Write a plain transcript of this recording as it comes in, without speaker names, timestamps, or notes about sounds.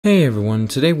Hey everyone,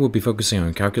 today we'll be focusing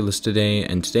on calculus today,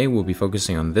 and today we'll be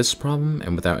focusing on this problem,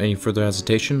 and without any further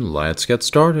hesitation, let's get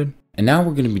started. And now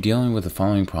we're going to be dealing with the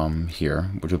following problem here,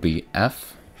 which will be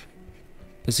f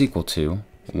is equal to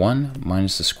 1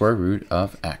 minus the square root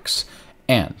of x.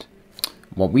 And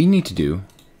what we need to do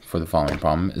for the following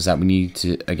problem is that we need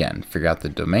to, again, figure out the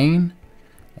domain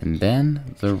and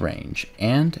then the range.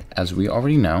 And as we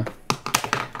already know,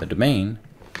 the domain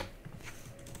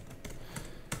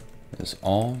is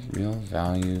all real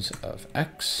values of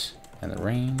x, and the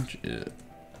range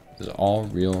is all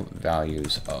real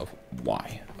values of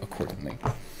y accordingly.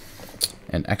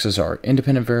 And x's are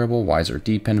independent variable, y's are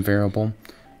dependent variable.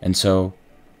 And so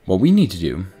what we need to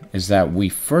do is that we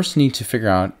first need to figure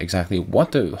out exactly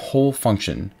what the whole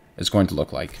function is going to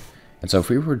look like. And so if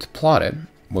we were to plot it,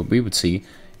 what we would see,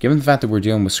 given the fact that we're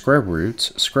dealing with square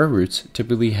roots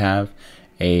typically have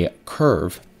a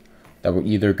curve that will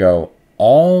either go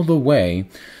all the way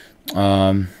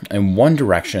in one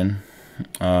direction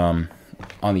on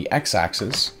the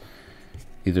x-axis,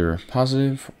 either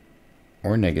positive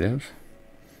or negative.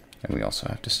 And we also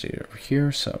have to state it over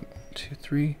here. So 2,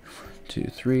 3, 2,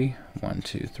 3, 1,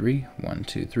 2, 3, 1,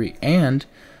 2, 3. And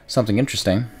something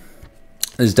interesting,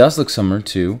 this does look similar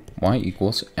to y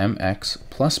equals mx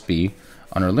plus b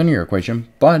on our linear equation,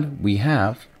 but we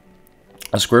have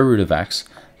a square root of x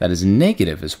that is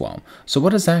negative as well. So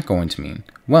what is that going to mean?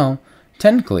 Well,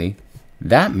 technically,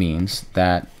 that means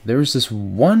that there's this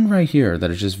one right here that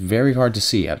is just very hard to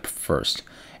see at first.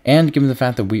 And given the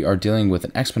fact that we are dealing with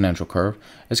an exponential curve,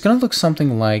 it's going to look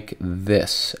something like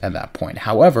this at that point.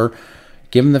 However,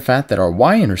 given the fact that our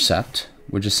y-intercept,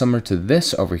 which is similar to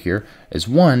this over here, is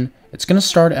 1, it's going to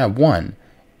start at 1.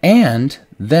 And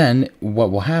then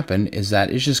what will happen is that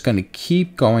it's just going to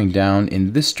keep going down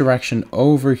in this direction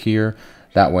over here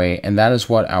that way, and that is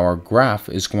what our graph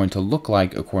is going to look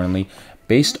like accordingly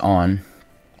based on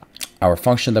our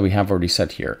function that we have already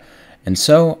set here. And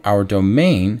so our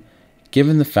domain,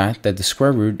 given the fact that the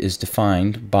square root is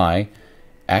defined by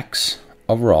x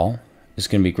overall, is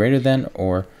going to be greater than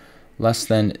or less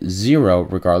than 0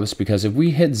 regardless, because if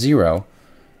we hit 0,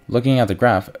 looking at the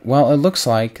graph, well, it looks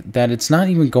like that it's not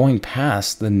even going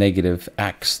past the negative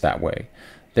x that way.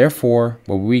 Therefore,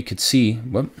 what we could see,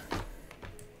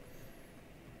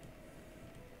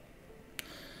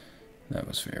 that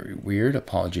was very weird,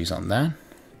 apologies on that.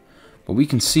 What we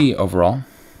can see overall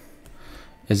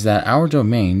is that our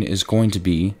domain is going to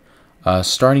be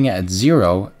starting at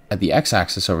 0 at the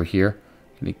x-axis over here,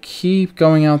 going to keep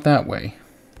going out that way.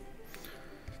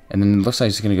 And then it looks like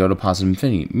it's going to go to positive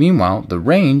infinity. Meanwhile, the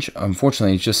range,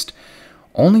 unfortunately, is just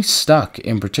only stuck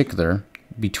in particular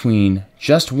between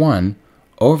just 1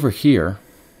 over here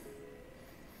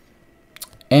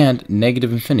and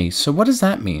negative infinity. So what does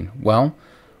that mean? Well,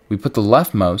 we put the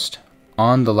leftmost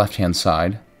on the left-hand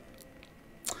side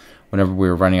whenever we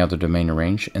were running out the domain and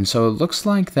range. And so it looks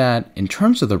like that in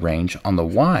terms of the range on the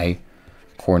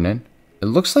y-coordinate, it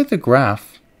looks like the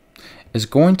graph is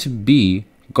going to be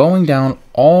going down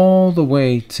all the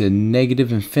way to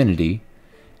negative infinity.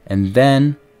 And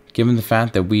then, given the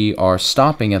fact that we are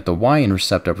stopping at the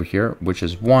y-intercept over here, which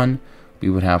is 1, we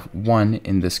would have 1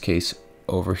 in this case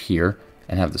over here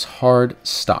and have this hard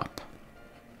stop.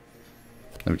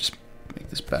 Let me just make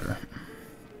this better.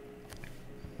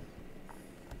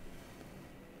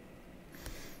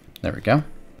 There we go.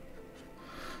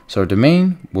 So our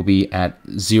domain will be at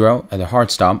 0 at the hard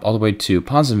stop all the way to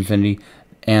positive infinity,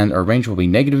 and our range will be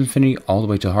negative infinity all the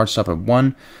way to a hard stop at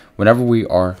 1 whenever we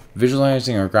are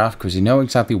visualizing our graph, because we know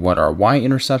exactly what our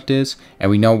y-intercept is and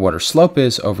we know what our slope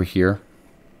is over here.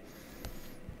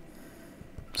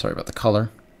 Sorry about the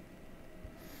color.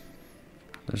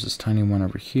 There's this tiny one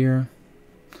over here,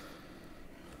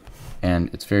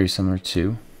 and it's very similar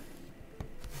to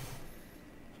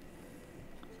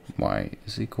y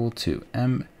is equal to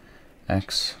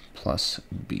mx plus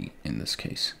b in this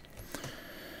case.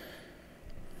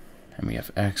 And we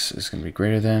have x is going to be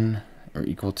greater than or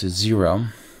equal to 0,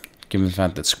 given the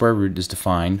fact that square root is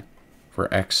defined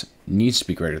for x needs to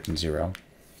be greater than 0.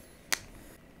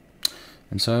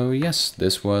 And so, yes,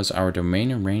 this was our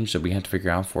domain and range that we had to figure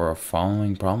out for our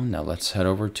following problem. Now let's head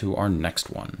over to our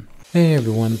next one. Hey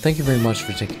everyone, thank you very much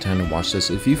for taking time to watch this.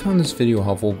 If you found this video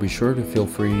helpful, be sure to feel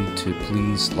free to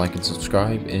please like and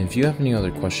subscribe. And if you have any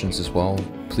other questions as well,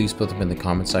 please put them in the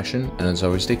comment section. And as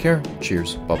always, take care.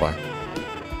 Cheers. Bye-bye.